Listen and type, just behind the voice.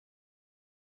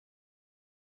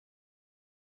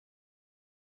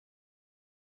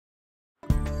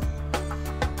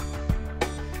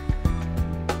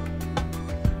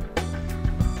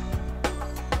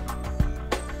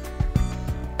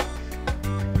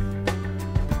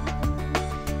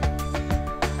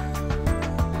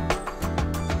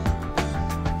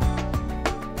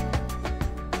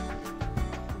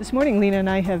This morning, Lena and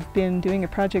I have been doing a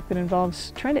project that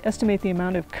involves trying to estimate the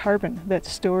amount of carbon that's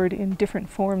stored in different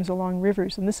forms along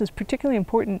rivers. And this is particularly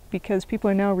important because people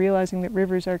are now realizing that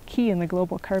rivers are key in the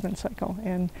global carbon cycle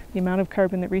and the amount of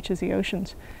carbon that reaches the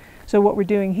oceans. So what we're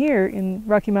doing here in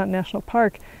Rocky Mountain National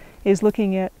Park is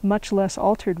looking at much less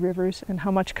altered rivers and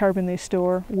how much carbon they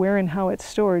store, where and how it's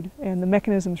stored, and the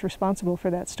mechanisms responsible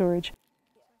for that storage.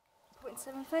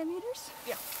 0.75 meters?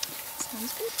 Yeah.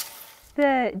 Sounds good.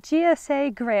 The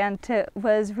GSA grant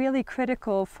was really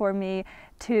critical for me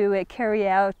to carry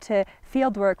out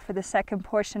field work for the second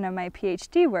portion of my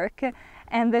PhD work,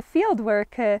 and the field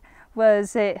work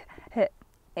was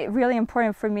really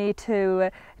important for me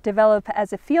to develop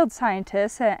as a field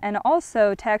scientist and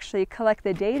also to actually collect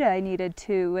the data I needed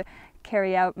to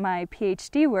carry out my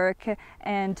PhD work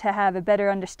and to have a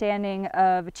better understanding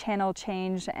of channel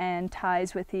change and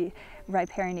ties with the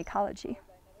riparian ecology.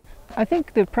 I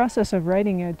think the process of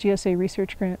writing a GSA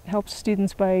research grant helps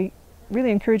students by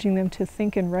really encouraging them to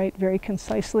think and write very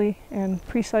concisely and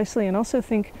precisely, and also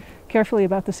think carefully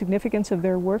about the significance of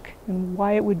their work and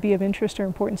why it would be of interest or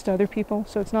importance to other people.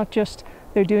 So it's not just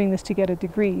they're doing this to get a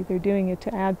degree, they're doing it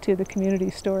to add to the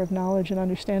community's store of knowledge and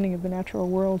understanding of the natural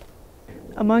world.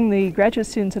 Among the graduate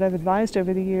students that I've advised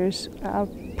over the years,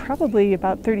 probably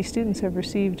about 30 students have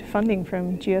received funding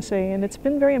from GSA, and it's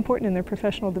been very important in their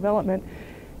professional development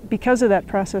because of that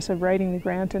process of writing the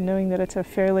grant and knowing that it's a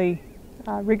fairly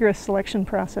rigorous selection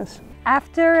process.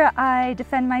 After I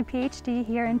defend my PhD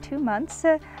here in 2 months,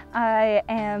 I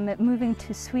am moving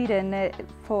to Sweden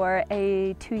for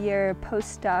a 2-year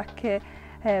postdoc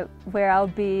where I'll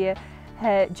be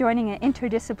joining an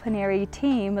interdisciplinary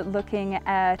team looking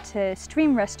at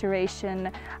stream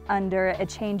restoration under a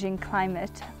changing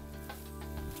climate.